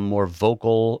become more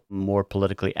vocal, more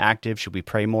politically active? Should we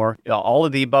pray more? All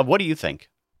of the above. What do you think?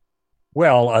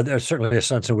 Well, there's certainly a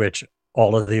sense in which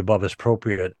all of the above is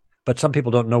appropriate, but some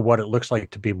people don't know what it looks like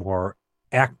to be more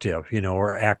active,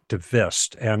 or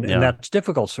activist. And that's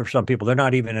difficult for some people. They're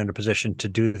not even in a position to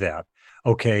do that.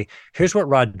 Okay, here's what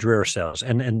Rod Dreher says.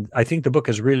 And I think the book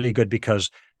is really good because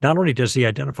not only does he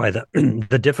identify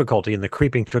the difficulty in the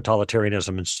creeping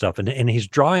totalitarianism and stuff, and he's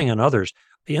drawing on others'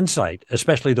 insight,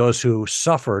 especially those who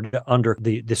suffered under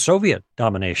the Soviet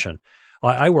domination.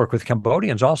 I work with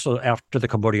Cambodians also after the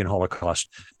Cambodian Holocaust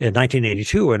in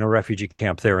 1982 in a refugee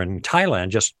camp there in Thailand,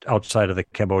 just outside of the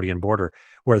Cambodian border,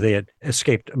 where they had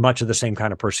escaped much of the same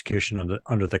kind of persecution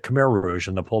under the Khmer Rouge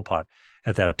and the Pol Pot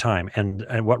at that time. And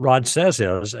what Rod says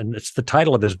is, and it's the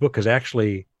title of his book is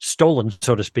actually stolen,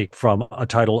 so to speak, from a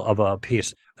title of a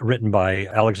piece written by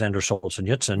Alexander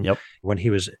Solzhenitsyn when he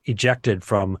was ejected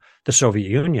from the Soviet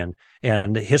Union.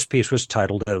 And his piece was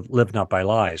titled Live Not by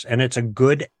Lies. And it's a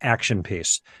good action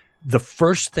piece. The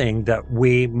first thing that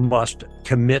we must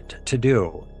commit to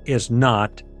do is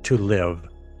not to live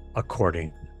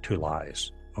according to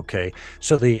lies. Okay,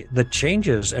 so the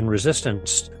changes and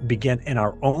resistance begin in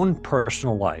our own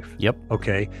personal life.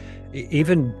 Okay,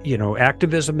 even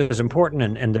activism is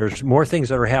important, and there's more things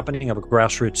that are happening of a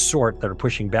grassroots sort that are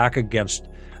pushing back against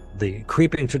the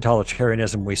creeping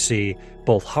totalitarianism we see,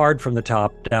 both hard from the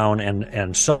top down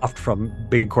and soft from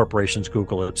big corporations,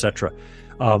 Google, etc.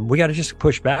 We got to just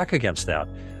push back against that.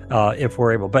 If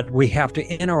we're able, but we have to,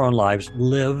 in our own lives,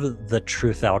 live the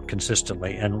truth out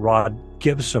consistently. And Rod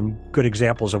gives some good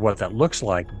examples of what that looks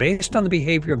like based on the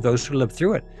behavior of those who live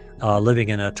through it, living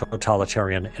in a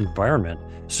totalitarian environment,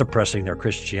 suppressing their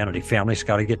Christianity. Families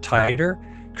got to get tighter.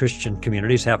 Christian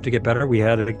communities have to get better. We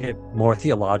have to get more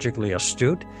theologically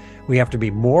astute. We have to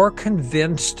be more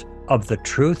convinced of the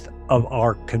truth of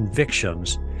our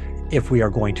convictions if we are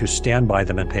going to stand by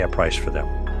them and pay a price for them.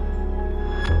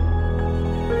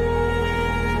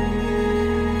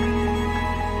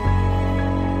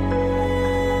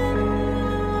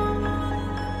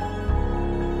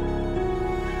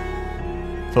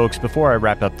 Folks, before I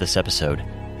wrap up this episode,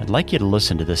 I'd like you to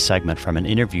listen to this segment from an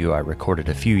interview I recorded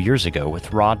a few years ago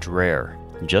with Rod Dreher,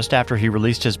 just after he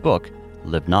released his book,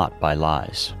 Live Not by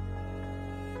Lies.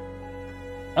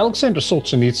 Alexander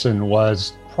Solzhenitsyn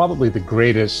was probably the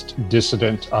greatest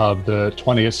dissident of the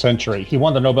 20th century. He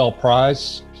won the Nobel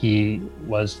Prize. He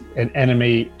was an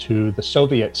enemy to the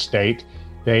Soviet state.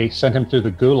 They sent him through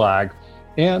the Gulag.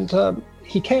 And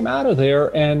he came out of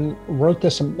there and wrote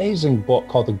this amazing book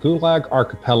called The Gulag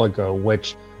Archipelago,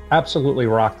 which absolutely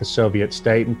rocked the Soviet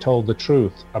state and told the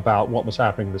truth about what was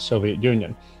happening in the Soviet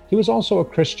Union. He was also a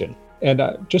Christian. And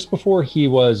just before he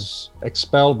was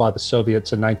expelled by the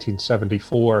Soviets in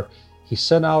 1974, he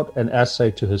sent out an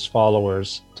essay to his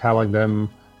followers telling them,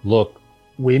 look,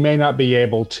 we may not be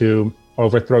able to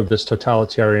overthrow this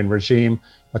totalitarian regime,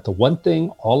 but the one thing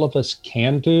all of us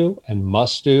can do and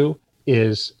must do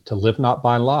is to live not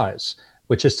by lies,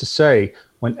 which is to say,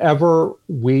 whenever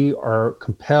we are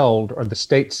compelled or the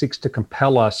state seeks to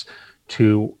compel us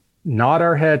to nod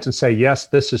our heads and say, yes,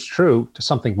 this is true, to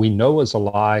something we know is a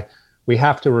lie, we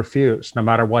have to refuse no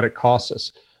matter what it costs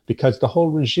us, because the whole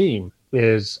regime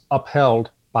is upheld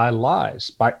by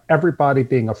lies, by everybody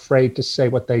being afraid to say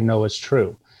what they know is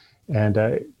true. And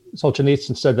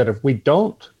Solzhenitsyn said that if we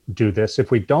don't do this,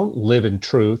 if we don't live in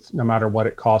truth, no matter what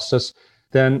it costs us,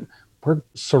 then we're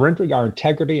surrendering our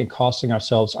integrity and costing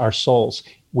ourselves our souls.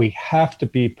 We have to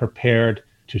be prepared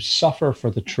to suffer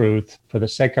for the truth for the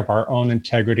sake of our own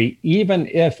integrity, even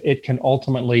if it can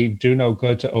ultimately do no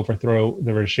good to overthrow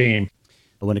the regime.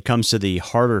 When it comes to the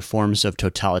harder forms of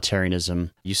totalitarianism,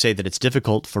 you say that it's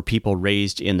difficult for people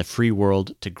raised in the free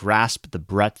world to grasp the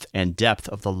breadth and depth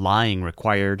of the lying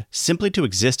required simply to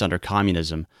exist under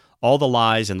communism. All the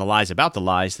lies and the lies about the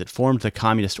lies that formed the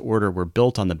communist order were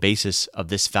built on the basis of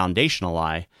this foundational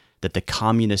lie that the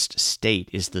communist state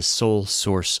is the sole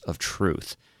source of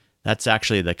truth. That's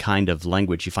actually the kind of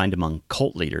language you find among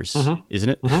cult leaders, isn't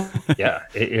it? Yeah,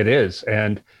 it is.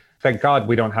 And thank God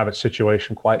we don't have a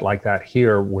situation quite like that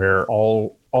here, where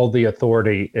all the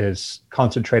authority is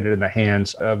concentrated in the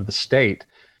hands of the state.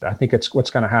 I think what's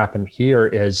going to happen here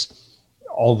is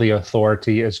all the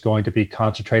authority is going to be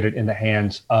concentrated in the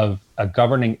hands of a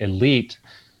governing elite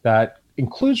that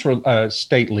includes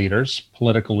state leaders,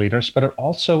 political leaders, but it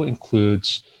also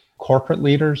includes corporate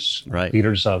leaders,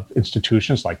 leaders of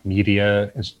institutions like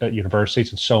media, universities,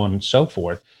 and so on and so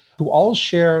forth, who all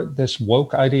share this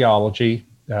woke ideology,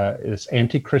 this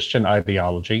anti-Christian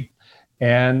ideology,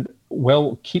 and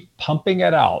will keep pumping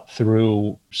it out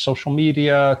through social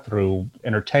media, through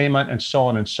entertainment, and so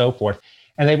on and so forth.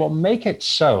 And they will make it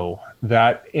so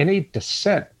that any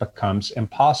dissent becomes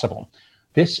impossible.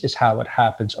 This is how it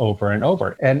happens over and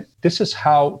over. And this is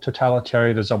how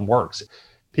totalitarianism works.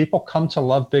 People come to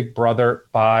love Big Brother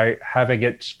by having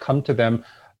it come to them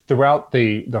throughout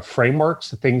the frameworks,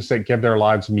 the things that give their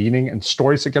lives meaning and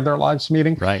stories that give their lives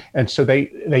meaning. Right. And so they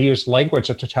use language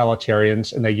of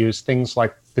totalitarians, and they use things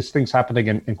like this things happening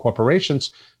in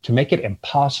corporations to make it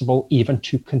impossible even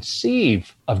to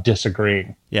conceive of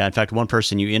disagreeing. Yeah, in fact, one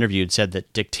person you interviewed said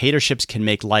that dictatorships can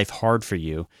make life hard for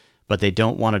you, but they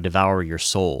don't want to devour your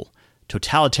soul.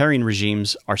 Totalitarian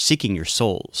regimes are seeking your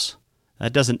souls.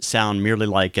 That doesn't sound merely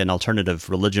like an alternative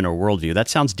religion or worldview. That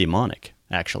sounds demonic,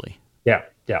 actually.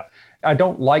 Yeah. I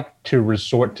don't like to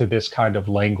resort to this kind of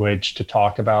language to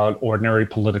talk about ordinary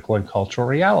political and cultural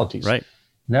realities. Right.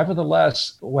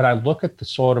 Nevertheless, when I look at the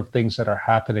sort of things that are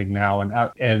happening now,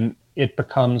 and it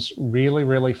becomes really,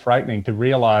 really frightening to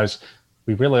realize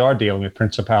we really are dealing with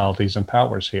principalities and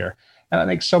powers here. And I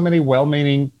think so many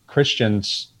well-meaning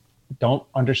Christians don't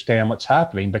understand what's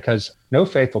happening, because no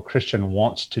faithful Christian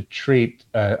wants to treat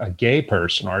a gay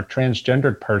person or a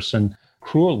transgendered person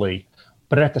cruelly.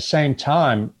 But at the same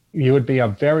time, you would be a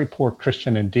very poor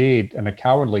Christian indeed, and a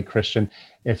cowardly Christian,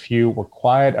 if you were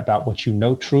quiet about what you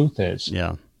know truth is,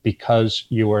 because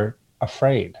you were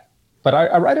afraid. But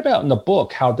I write about in the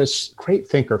book how this great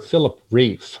thinker, Philip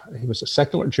Rieff, he was a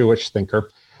secular Jewish thinker,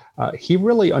 he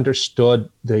really understood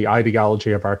the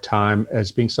ideology of our time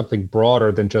as being something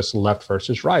broader than just left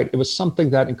versus right. It was something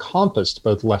that encompassed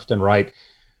both left and right.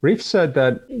 Rieff said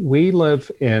that we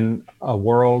live in a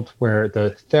world where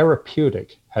the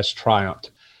therapeutic has triumphed.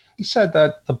 He said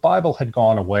that the Bible had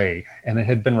gone away and it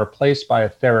had been replaced by a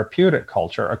therapeutic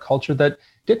culture, a culture that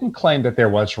didn't claim that there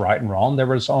was right and wrong. There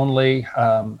was only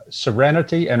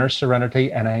serenity, inner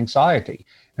serenity, and anxiety.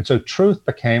 And so truth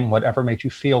became whatever made you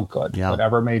feel good,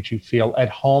 whatever made you feel at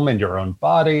home in your own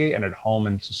body and at home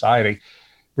in society.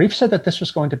 Rieff said that this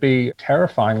was going to be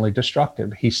terrifyingly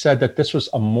destructive. He said that this was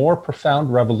a more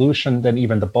profound revolution than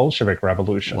even the Bolshevik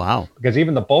Revolution. Wow. Because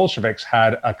even the Bolsheviks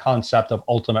had a concept of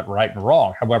ultimate right and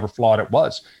wrong, however flawed it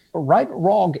was. But right and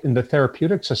wrong in the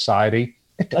therapeutic society,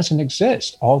 it doesn't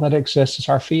exist. All that exists is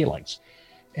our feelings.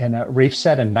 And Rieff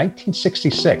said in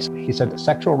 1966, he said the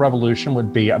sexual revolution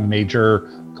would be a major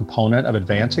component of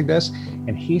advancing this.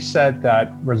 And he said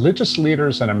that religious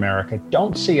leaders in America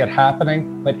don't see it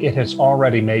happening, but it has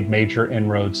already made major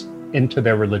inroads into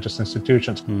their religious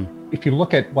institutions. If you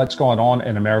look at what's going on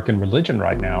in American religion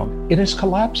right now, it is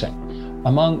collapsing.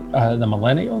 Among the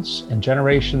millennials and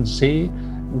Generation Z,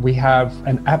 we have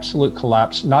an absolute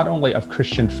collapse, not only of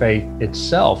Christian faith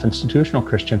itself, institutional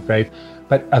Christian faith,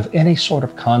 but of any sort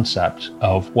of concept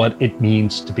of what it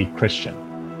means to be Christian.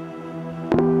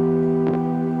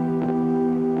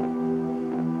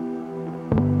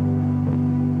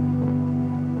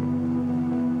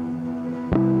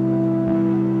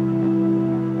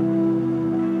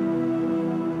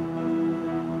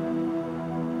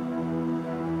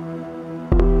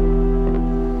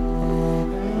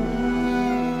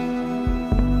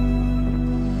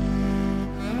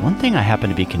 thing I happen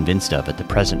to be convinced of at the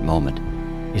present moment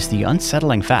is the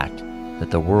unsettling fact that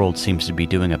the world seems to be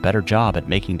doing a better job at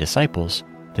making disciples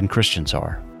than Christians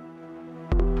are.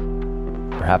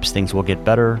 Perhaps things will get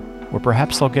better, or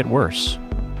perhaps they'll get worse.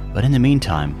 But in the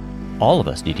meantime, all of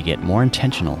us need to get more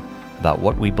intentional about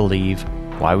what we believe,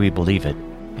 why we believe it,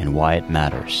 and why it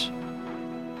matters.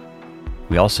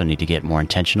 We also need to get more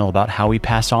intentional about how we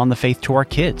pass on the faith to our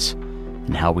kids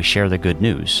and how we share the good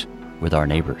news with our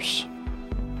neighbors.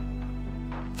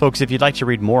 Folks, if you'd like to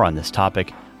read more on this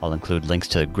topic, I'll include links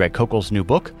to Greg Koukl's new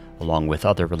book, along with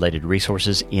other related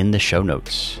resources in the show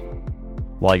notes.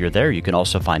 While you're there, you can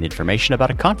also find information about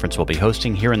a conference we'll be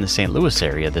hosting here in the St. Louis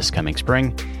area this coming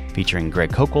spring, featuring Greg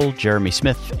Koukl, Jeremy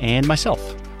Smith, and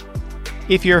myself.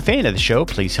 If you're a fan of the show,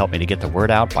 please help me to get the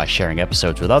word out by sharing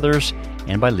episodes with others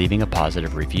and by leaving a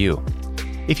positive review.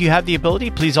 If you have the ability,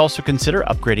 please also consider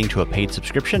upgrading to a paid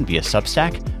subscription via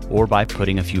Substack or by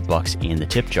putting a few bucks in the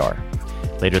tip jar.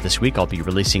 Later this week, I'll be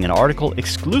releasing an article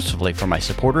exclusively for my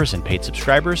supporters and paid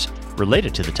subscribers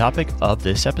related to the topic of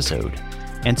this episode.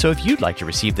 And so if you'd like to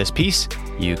receive this piece,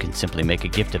 you can simply make a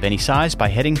gift of any size by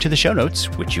heading to the show notes,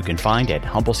 which you can find at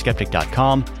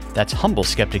humbleskeptic.com. That's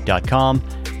humbleskeptic.com.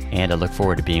 And I look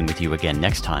forward to being with you again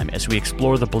next time as we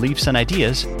explore the beliefs and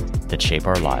ideas that shape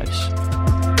our lives.